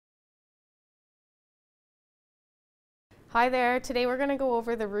Hi there, today we're going to go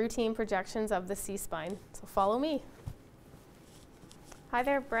over the routine projections of the C-spine, so follow me. Hi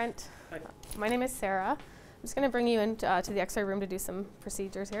there, Brent. Hi. My name is Sarah. I'm just going to bring you into to the X-ray room to do some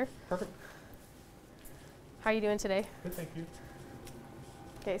procedures here. Perfect. How are you doing today? Good, thank you.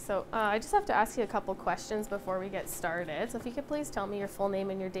 Okay, so I just have to ask you a couple questions before we get started. So if you could please tell me your full name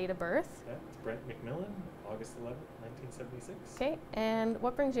and your date of birth. Yeah, it's Brent McMillan, August 11th, 1976. Okay, and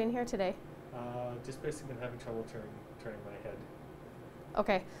what brings you in here today? Just basically been having trouble turning my head.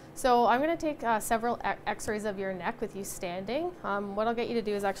 Okay, so I'm going to take several x-rays of your neck with you standing. What I'll get you to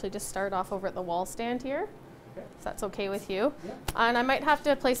do is actually just start off over at the wall stand here. Okay. If that's okay with you. Yeah. And I might have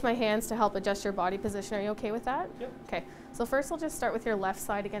to place my hands to help adjust your body position. Are you okay with that? Yep. Okay, so first we'll just start with your left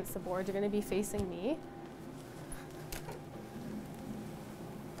side against the board. You're going to be facing me.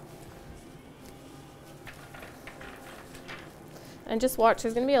 And just watch,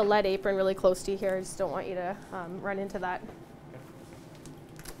 there's going to be a lead apron really close to you here. I just don't want you to run into that.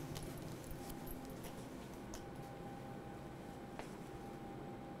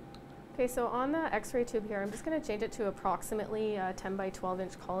 Okay, so on the x-ray tube here, I'm just going to change it to approximately 10 by 12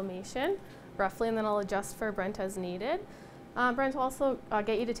 inch collimation, roughly, and then I'll adjust for Brent as needed. Brent, will also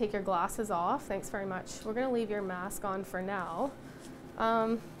get you to take your glasses off. Thanks very much. We're going to leave your mask on for now.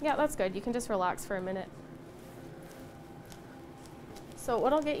 Yeah, that's good. You can just relax for a minute. So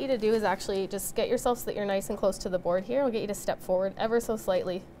what I'll get you to do is actually just get yourself so that you're nice and close to the board here. I'll get you to step forward ever so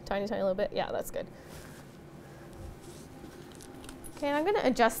slightly, tiny little bit. Yeah, that's good. Okay, and I'm going to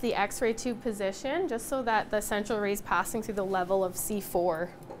adjust the x-ray tube position just so that the central ray is passing through the level of C4,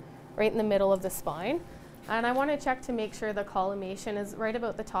 right in the middle of the spine. And I want to check to make sure the collimation is right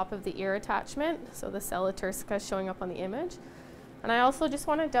about the top of the ear attachment, so the sella turcica is showing up on the image. And I also just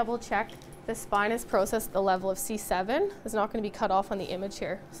want to double check the spine is processed at the level of C7. It's not going to be cut off on the image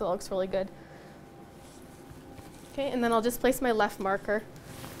here, so it looks really good. Okay, and then I'll just place my left marker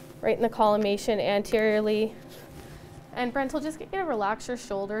right in the collimation anteriorly. And Brent, will just get you to relax your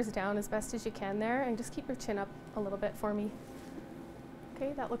shoulders down as best as you can there and just keep your chin up a little bit for me.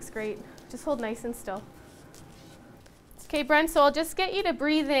 Okay, that looks great. Just hold nice and still. Okay, Brent, so I'll just get you to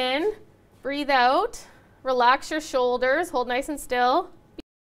breathe in, breathe out, relax your shoulders, hold nice and still.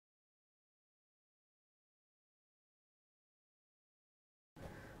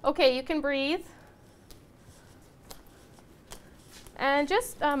 Okay, you can breathe. And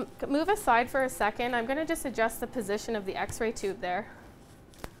just move aside for a second. I'm going to just adjust the position of the x-ray tube there.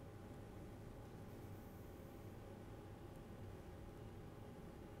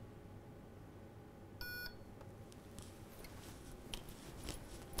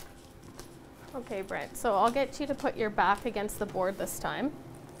 Okay, Brent, so I'll get you to put your back against the board this time.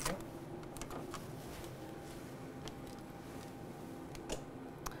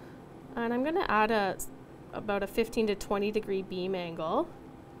 And I'm going to add about a 15 to 20 degree beam angle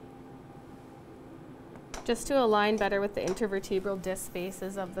just to align better with the intervertebral disc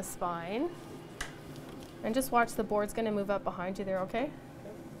spaces of the spine. And just watch, the board's going to move up behind you there, okay?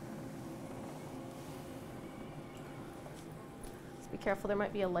 Just be careful, there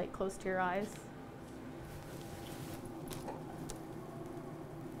might be a light close to your eyes.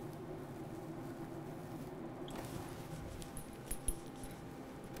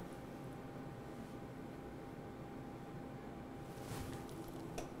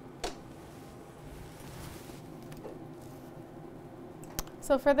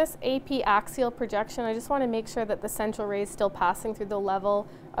 So for this AP axial projection, I just want to make sure that the central ray is still passing through the level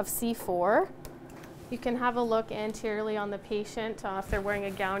of C4. You can have a look anteriorly on the patient. If they're wearing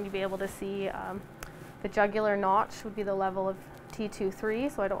a gown, you'll be able to see the jugular notch would be the level of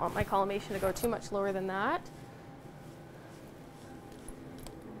T23, so I don't want my collimation to go too much lower than that.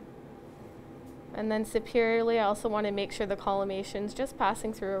 And then superiorly, I also want to make sure the collimation is just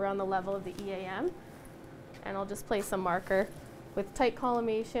passing through around the level of the EAM. And I'll just place a marker with tight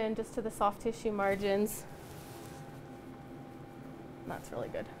collimation just to the soft tissue margins. That's really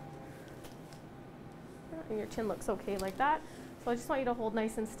good. And your chin looks okay like that. So I just want you to hold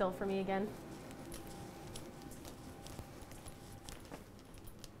nice and still for me again.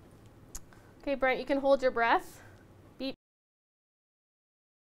 Okay, Brent, you can hold your breath. Beep.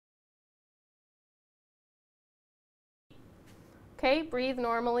 Okay, breathe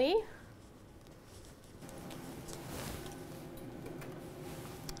normally.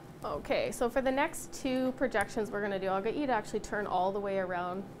 Okay, so for the next two projections we're going to do, I'll get you to actually turn all the way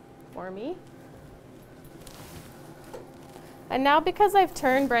around for me. And now, because I've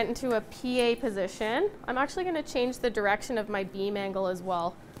turned Brent into a PA position, I'm actually going to change the direction of my beam angle as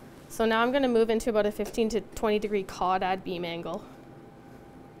well. So now I'm going to move into about a 15 to 20 degree caudad beam angle.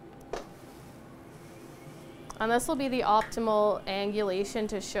 And this will be the optimal angulation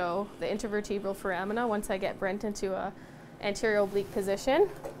to show the intervertebral foramina once I get Brent into a anterior oblique position.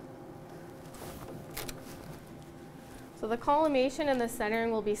 So the collimation and the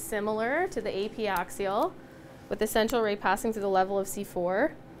centering will be similar to the AP axial, with the central ray passing through the level of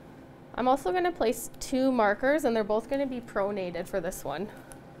C4. I'm also going to place 2 markers, and they're both going to be pronated for this one.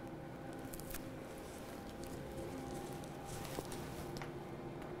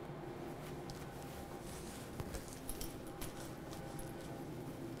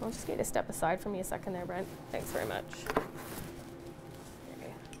 I'll just get you to step aside for me a second there, Brent. Thanks very much.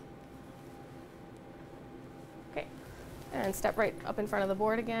 Okay, and step right up in front of the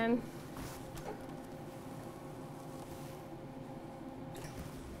board again.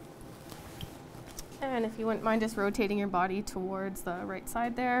 And if you wouldn't mind just rotating your body towards the right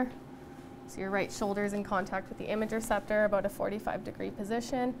side there. So your right shoulder is in contact with the image receptor, about a 45-degree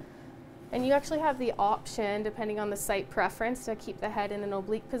position. And you actually have the option, depending on the site preference, to keep the head in an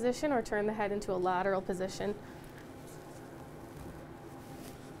oblique position or turn the head into a lateral position.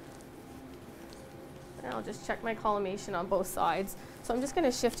 And I'll just check my collimation on both sides. So I'm just going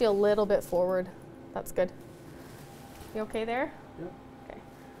to shift you a little bit forward. That's good. You okay there? Yeah. Okay.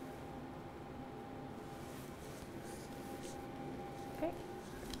 Okay.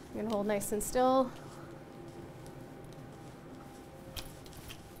 You're going to hold nice and still.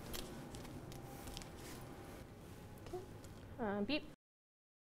 Beep.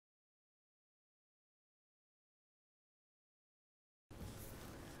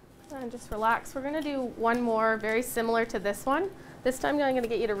 And just relax. We're going to do one more very similar to this one. This time I'm going to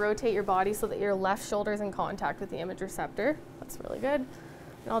get you to rotate your body so that your left shoulder is in contact with the image receptor. That's really good.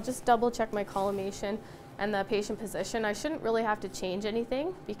 And I'll just double check my collimation and the patient position. I shouldn't really have to change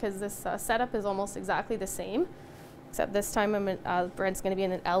anything because this setup is almost exactly the same, except this time Brent's going to be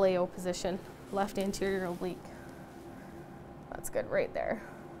in an LAO position, left anterior oblique. That's good right there.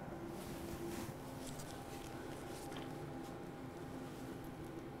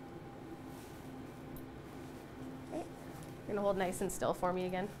 Okay. You're going to hold nice and still for me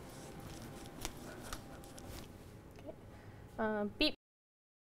again. Okay. Beep.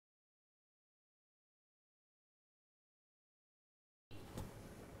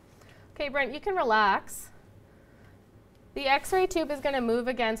 Okay, Brent, you can relax. The X-ray tube is going to move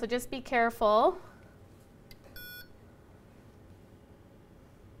again, so just be careful.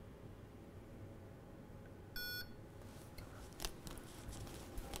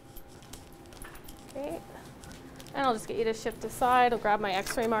 And I'll just get you to shift aside. I'll grab my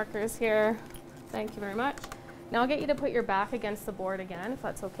X-ray markers here. Thank you very much. Now I'll get you to put your back against the board again, if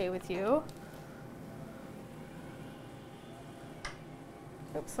that's okay with you.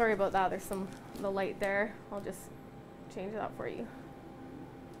 Oops, sorry about that. There's the light there. I'll just change that for you.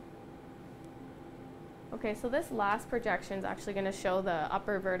 Okay, so this last projection is actually going to show the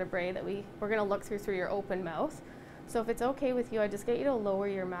upper vertebrae that we're going to look through your open mouth. So if it's okay with you, I just get you to lower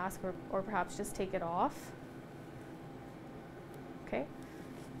your mask or perhaps just take it off. Okay.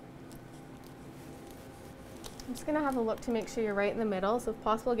 I'm just going to have a look to make sure you're right in the middle. So if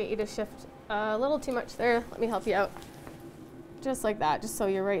possible, get you to shift a little too much there. Let me help you out. Just like that, just so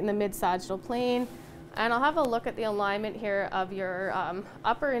you're right in the mid-sagittal plane. And I'll have a look at the alignment here of your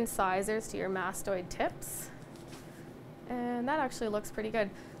upper incisors to your mastoid tips. And that actually looks pretty good.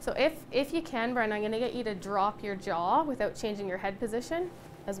 So if you can, Brent, I'm going to get you to drop your jaw without changing your head position,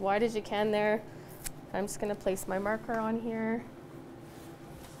 as wide as you can there. I'm just going to place my marker on here.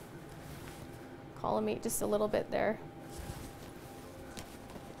 Collimate just a little bit there.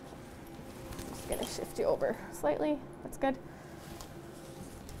 I'm just going to shift you over slightly. That's good.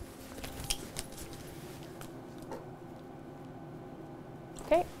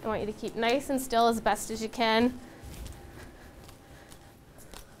 Okay, I want you to keep nice and still as best as you can.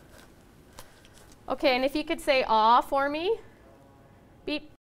 Okay, and if you could say "ah" for me.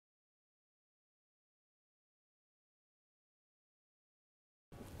 Beep.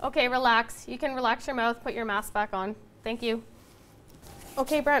 Okay, relax. You can relax your mouth, put your mask back on. Thank you.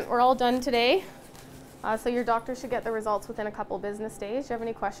 Okay, Brent, we're all done today. So your doctor should get the results within a couple business days. Do you have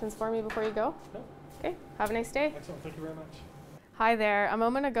any questions for me before you go? No. Okay, have a nice day. Excellent, thank you very much. Hi there. A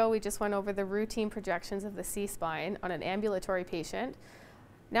moment ago, we just went over the routine projections of the C-spine on an ambulatory patient.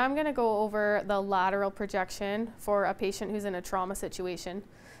 Now I'm going to go over the lateral projection for a patient who's in a trauma situation.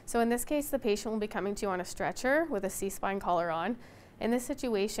 So in this case, the patient will be coming to you on a stretcher with a C-spine collar on. In this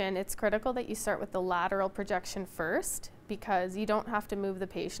situation, it's critical that you start with the lateral projection first because you don't have to move the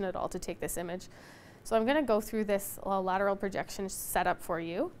patient at all to take this image. So I'm going to go through this lateral projection setup for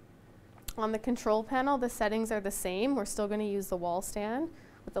you. On the control panel, the settings are the same. We're still going to use the wall stand.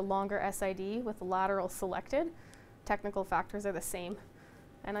 with the longer SID with the lateral selected. Technical factors are the same.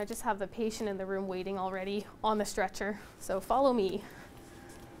 And I just have the patient in the room waiting already on the stretcher. So follow me.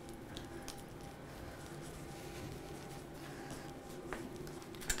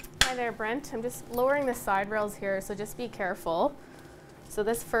 Hi there, Brent. I'm just lowering the side rails here, so just be careful. So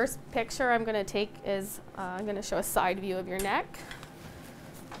this first picture I'm going to take is, I'm going to show a side view of your neck.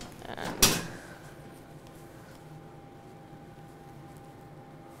 And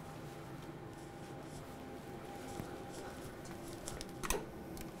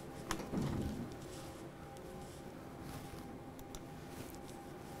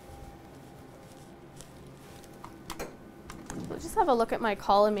just have a look at my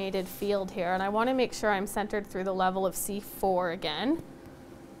collimated field here, and I want to make sure I'm centered through the level of C4 again.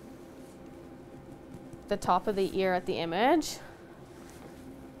 The top of the ear at the image.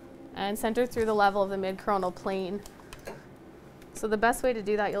 And centered through the level of the mid-coronal plane. So the best way to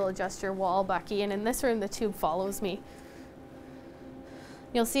do that, you'll adjust your wall, Bucky, and in this room the tube follows me.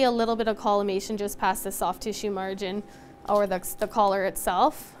 You'll see a little bit of collimation just past the soft tissue margin or the collar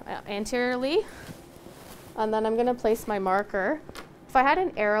itself anteriorly. And then I'm going to place my marker. If I had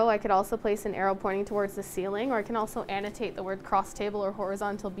an arrow, I could also place an arrow pointing towards the ceiling, or I can also annotate the word cross table or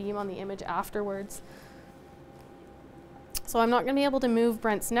horizontal beam on the image afterwards. So I'm not going to be able to move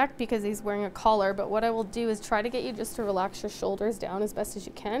Brent's neck because he's wearing a collar, but what I will do is try to get you just to relax your shoulders down as best as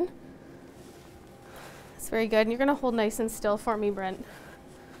you can. That's very good. And you're going to hold nice and still for me, Brent.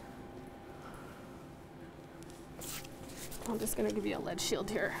 I'm just going to give you a lead shield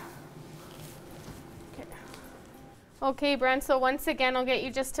here. Okay, Brent, so once again, I'll get you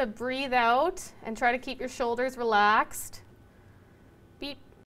just to breathe out and try to keep your shoulders relaxed. Beep.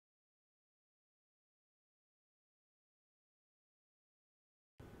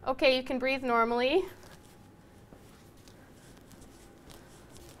 Okay, you can breathe normally.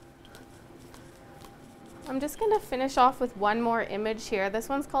 I'm just going to finish off with one more image here. This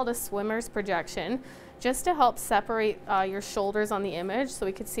one's called a swimmer's projection, just to help separate your shoulders on the image so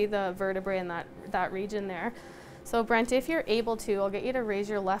we could see the vertebrae in that region there. So Brent, if you're able to, I'll get you to raise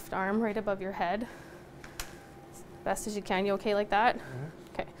your left arm right above your head. Best as you can. You okay like that?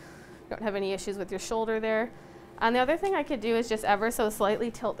 Mm-hmm. Okay. Don't have any issues with your shoulder there. And the other thing I could do is just ever so slightly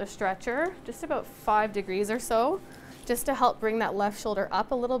tilt the stretcher, just about 5 degrees or so, just to help bring that left shoulder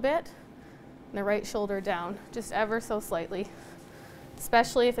up a little bit and the right shoulder down, just ever so slightly,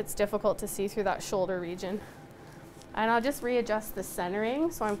 especially if it's difficult to see through that shoulder region. And I'll just readjust the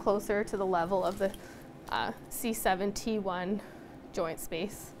centering so I'm closer to the level of the C7, T1 joint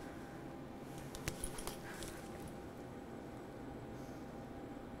space.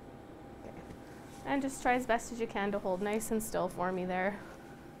 Okay. And just try as best as you can to hold nice and still for me there.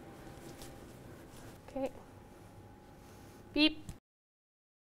 Okay. Beep.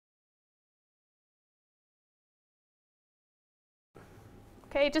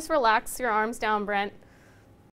 Okay, just relax your arms down, Brent.